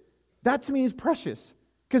is, that to me is precious,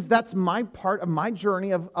 because that's my part of my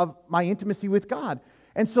journey of my intimacy with God.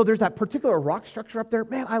 And so there's that particular rock structure up there.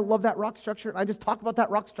 Man, I love that rock structure, and I just talk about that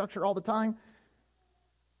rock structure all the time.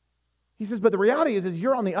 He says, but the reality is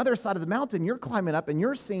you're on the other side of the mountain, you're climbing up, and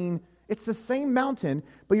you're seeing, it's the same mountain,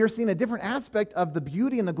 but you're seeing a different aspect of the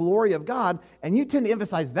beauty and the glory of God, and you tend to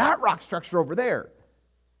emphasize that rock structure over there.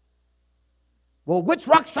 Well, which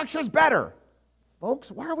rock structure is better?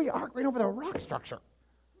 Folks, why are we arguing over the rock structure?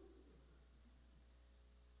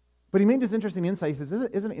 But he made this interesting insight. He says,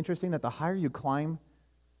 isn't it interesting that the higher you climb,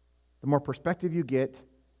 the more perspective you get,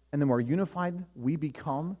 and the more unified we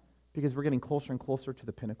become, because we're getting closer and closer to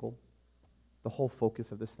the pinnacle, the whole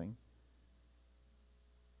focus of this thing.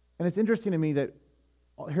 And it's interesting to me that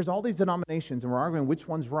here's all these denominations, and we're arguing which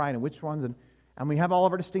one's right and which one's, and we have all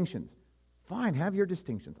of our distinctions. Fine, have your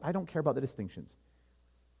distinctions. I don't care about the distinctions.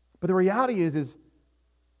 But the reality is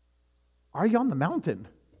are you on the mountain?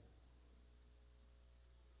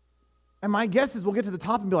 And my guess is we'll get to the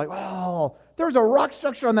top and be like, oh, there's a rock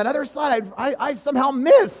structure on that other side I somehow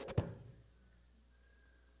missed.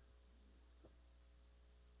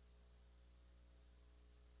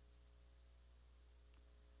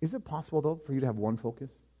 Is it possible, though, for you to have one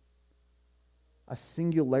focus? A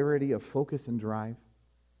singularity of focus and drive?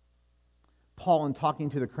 Paul, in talking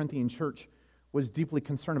to the Corinthian church, was deeply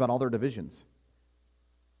concerned about all their divisions.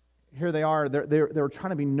 Here they are, they're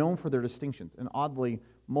trying to be known for their distinctions. And oddly,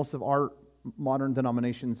 most of our modern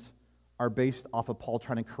denominations are based off of Paul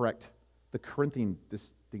trying to correct the Corinthian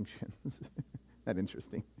distinctions. Isn't that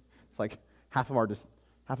interesting? It's like half of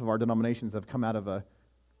our denominations have come out of a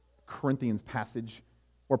Corinthians passage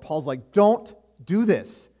where Paul's like, don't do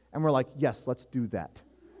this. And we're like, yes, let's do that.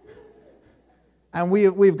 And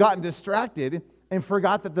we've gotten distracted and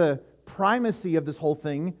forgot that the primacy of this whole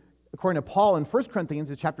thing, according to Paul in 1 Corinthians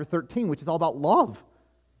in chapter 13, which is all about love.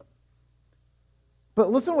 But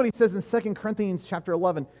listen to what he says in 2 Corinthians chapter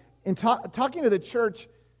 11. In talking to the church,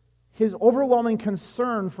 his overwhelming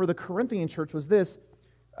concern for the Corinthian church was this.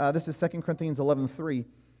 This is 2 Corinthians 11:3.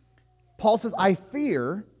 Paul says, I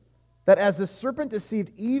fear that as the serpent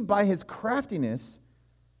deceived Eve by his craftiness,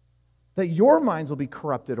 that your minds will be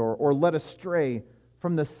corrupted or led astray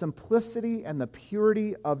from the simplicity and the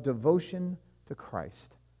purity of devotion to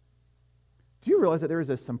Christ. Do you realize that there is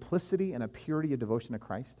a simplicity and a purity of devotion to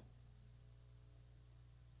Christ?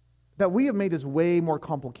 That we have made this way more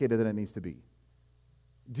complicated than it needs to be.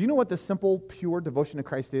 Do you know what the simple, pure devotion to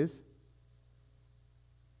Christ is?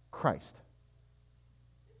 Christ.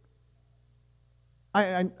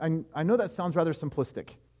 I know that sounds rather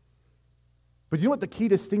simplistic. But do you know what the key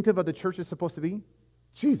distinctive of the church is supposed to be?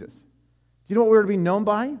 Jesus. Do you know what we're to be known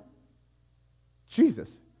by?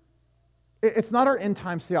 Jesus. It's not our end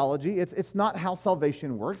times theology. It's not how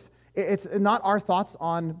salvation works. It's not our thoughts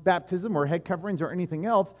on baptism or head coverings or anything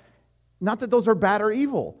else. Not that those are bad or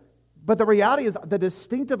evil. But the reality is the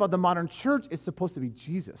distinctive of the modern church is supposed to be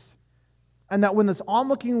Jesus. And that when this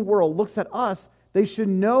onlooking world looks at us, they should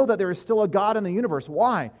know that there is still a God in the universe.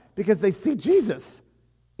 Why? Because they see Jesus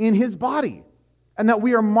in his body. And that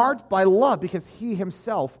we are marked by love because he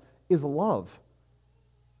himself is love.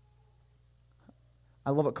 I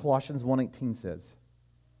love what Colossians 1:18 says.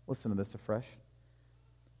 Listen to this afresh.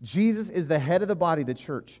 Jesus is the head of the body, the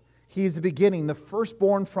church. He is the beginning, the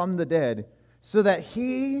firstborn from the dead, so that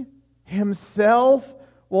he himself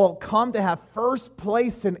will come to have first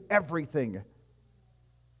place in everything.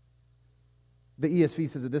 The ESV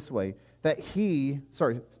says it this way, that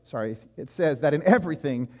it says that in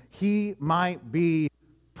everything he might be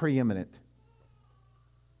preeminent,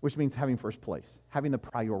 which means having first place, having the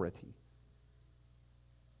priority.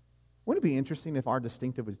 Wouldn't it be interesting if our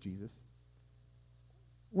distinctive was Jesus?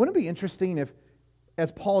 Wouldn't it be interesting if,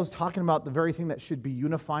 as Paul is talking about the very thing that should be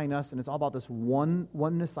unifying us, and it's all about this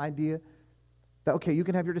oneness idea, that, okay, you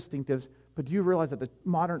can have your distinctives, but do you realize that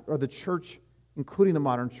the church, including the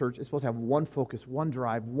modern church, is supposed to have one focus, one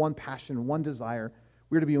drive, one passion, one desire.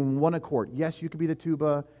 We're to be in one accord. Yes, you could be the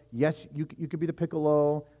tuba. Yes, you could be the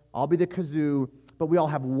piccolo. I'll be the kazoo. But we all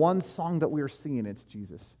have one song that we are singing. It's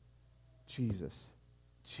Jesus. Jesus.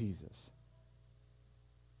 Jesus.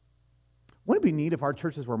 Wouldn't it be neat if our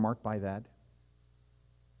churches were marked by that?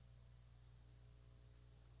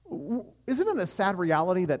 Isn't it a sad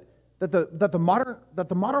reality that the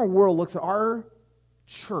modern world looks at our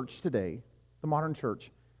church today, the modern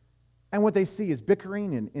church, And what they see is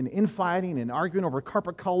bickering and infighting and arguing over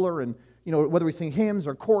carpet color and, whether we sing hymns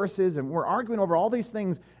or choruses, and we're arguing over all these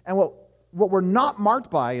things. And what we're not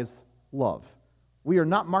marked by is love. We are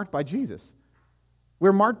not marked by Jesus.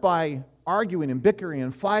 We're marked by arguing and bickering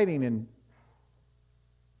and fighting. And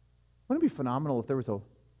wouldn't it be phenomenal if there was a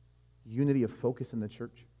unity of focus in the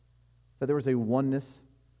church? That there was a oneness?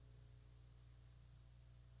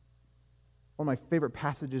 One of my favorite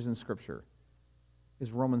passages in Scripture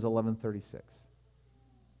is Romans 11:36.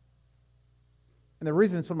 And the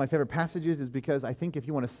reason it's one of my favorite passages is because I think if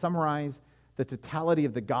you want to summarize the totality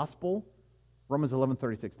of the gospel, Romans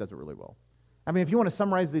 11:36 does it really well. I mean, if you want to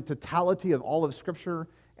summarize the totality of all of Scripture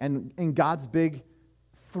and God's big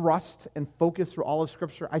thrust and focus through all of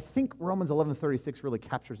Scripture, I think Romans 11:36 really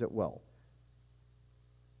captures it well.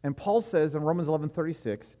 And Paul says in Romans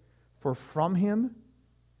 11:36, "For from him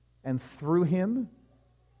and through him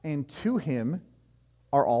and to him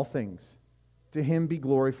are all things. To him be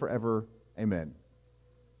glory forever. Amen."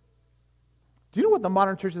 Do you know what the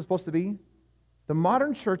modern church is supposed to be? The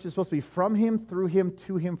modern church is supposed to be from him, through him,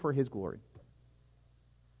 to him for his glory.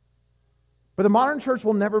 But the modern church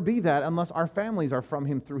will never be that unless our families are from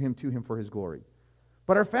him, through him, to him for his glory.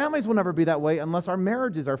 But our families will never be that way unless our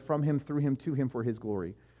marriages are from him, through him, to him for his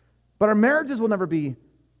glory. But our marriages will never be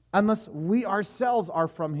unless we ourselves are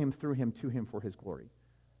from him, through him, to him for his glory.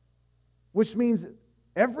 Which means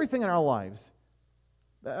everything in our lives,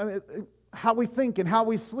 how we think and how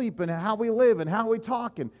we sleep and how we live and how we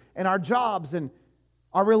talk and our jobs and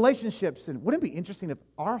our relationships. And wouldn't it be interesting if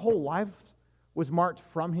our whole life was marked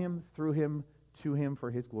from him, through him, to him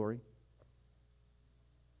for his glory?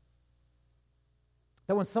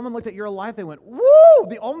 That when someone looked at your life, they went, "Woo!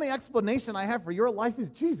 The only explanation I have for your life is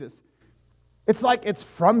Jesus." It's like it's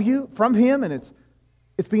from him, and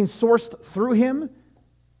it's being sourced through him,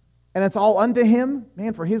 and it's all unto him.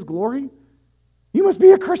 Man, for his glory, you must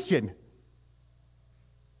be a Christian.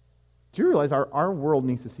 Do you realize our world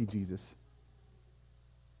needs to see Jesus?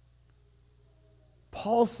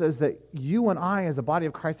 Paul says that you and I, as a body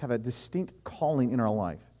of Christ, have a distinct calling in our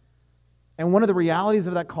life. And one of the realities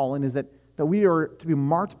of that calling is that we are to be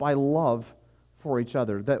marked by love for each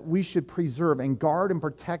other, that we should preserve and guard and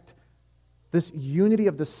protect this unity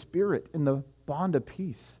of the Spirit in the bond of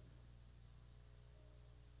peace.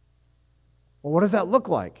 Well, what does that look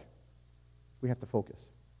like? We have to focus.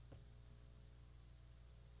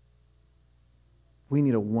 We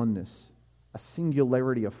need a oneness, a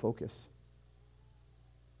singularity of focus,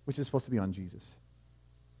 which is supposed to be on Jesus.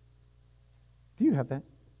 Do you have that?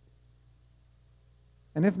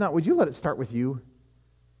 And if not, would you let it start with you?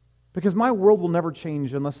 Because my world will never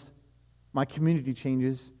change unless my community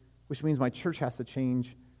changes, which means my church has to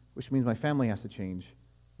change, which means my family has to change,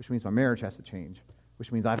 which means my marriage has to change,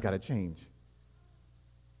 which means I've got to change.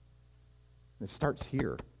 And it starts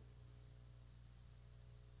here.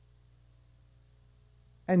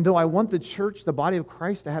 And though I want the church, the body of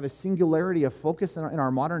Christ, to have a singularity of focus in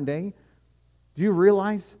our modern day, do you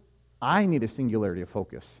realize I need a singularity of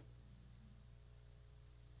focus?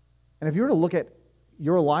 And if you were to look at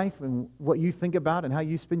your life and what you think about and how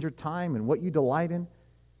you spend your time and what you delight in,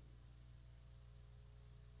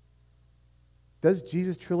 does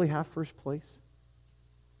Jesus truly have first place?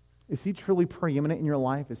 Is he truly preeminent in your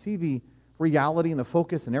life? Is he the reality and the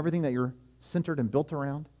focus and everything that you're centered and built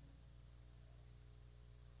around?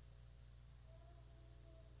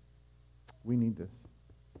 We need this.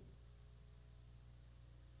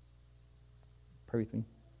 Pray with me.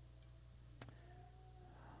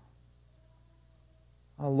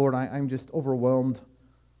 Oh, Lord, I'm just overwhelmed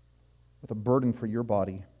with a burden for your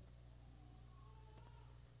body.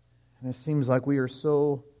 And it seems like we are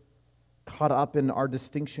so caught up in our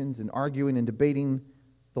distinctions and arguing and debating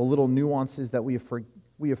the little nuances that we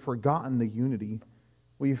have forgotten the unity.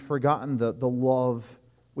 We've forgotten the love.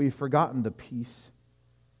 We've forgotten the peace.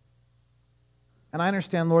 And I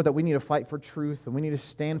understand, Lord, that we need to fight for truth and we need to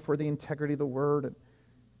stand for the integrity of the Word.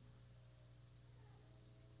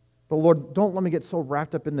 But Lord, don't let me get so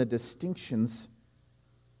wrapped up in the distinctions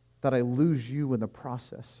that I lose you in the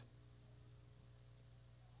process.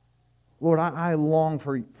 Lord, I long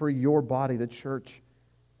for your body, the church,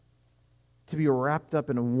 to be wrapped up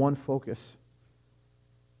in one focus,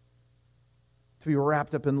 to be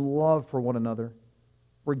wrapped up in love for one another,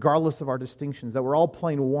 regardless of our distinctions, that we're all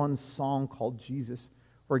playing one song called Jesus,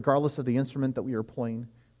 regardless of the instrument that we are playing.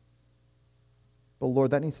 But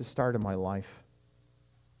Lord, that needs to start in my life.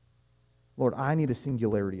 Lord, I need a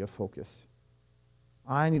singularity of focus.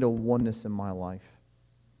 I need a oneness in my life.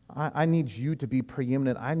 I need you to be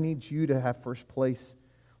preeminent. I need you to have first place.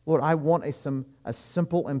 Lord, I want a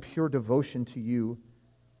simple and pure devotion to you.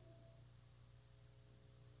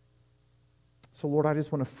 So, Lord, I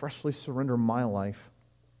just want to freshly surrender my life.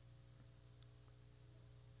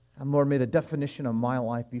 And Lord, may the definition of my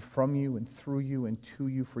life be from you and through you and to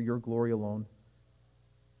you for your glory alone.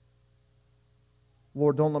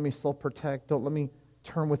 Lord, don't let me self-protect. Don't let me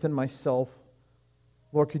turn within myself.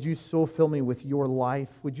 Lord, could you so fill me with your life?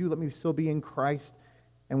 Would you let me still be in Christ?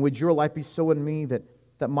 And would your life be so in me that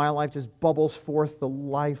my life just bubbles forth the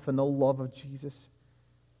life and the love of Jesus?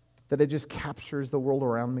 That it just captures the world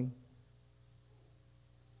around me?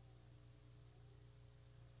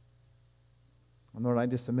 And Lord, I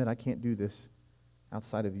just admit I can't do this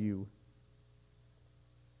outside of you.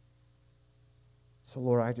 So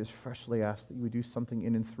Lord, I just freshly ask that you would do something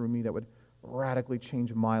in and through me that would radically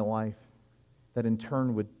change my life, that in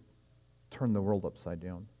turn would turn the world upside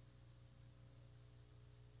down.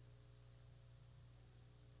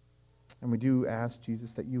 And we do ask,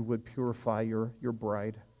 Jesus, that you would purify your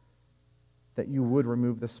bride, that you would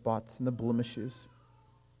remove the spots and the blemishes,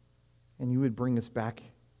 and you would bring us back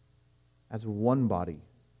as one body,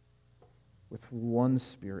 with one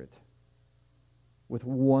Spirit, with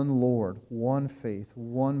one Lord, one faith,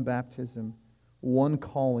 one baptism, one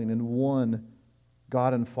calling, and one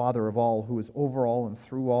God and Father of all, who is over all and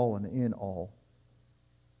through all and in all.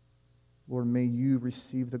 Lord, may you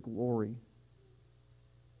receive the glory,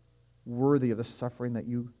 worthy of the suffering that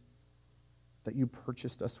you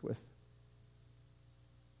purchased us with.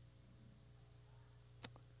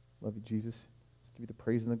 Love you, Jesus. Let's give you the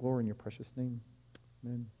praise and the glory in your precious name.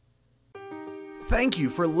 Amen. Thank you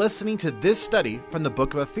for listening to this study from the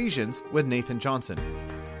book of Ephesians with Nathan Johnson.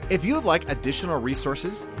 If you would like additional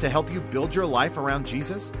resources to help you build your life around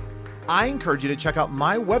Jesus, I encourage you to check out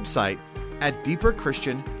my website at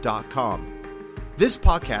deeperchristian.com. This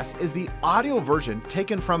podcast is the audio version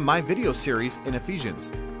taken from my video series in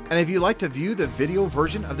Ephesians. And if you'd like to view the video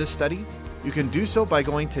version of this study, you can do so by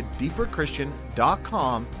going to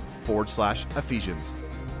deeperchristian.com/Ephesians.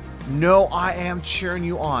 Know I am cheering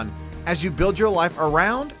you on as you build your life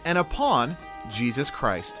around and upon Jesus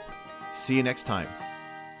Christ. See you next time.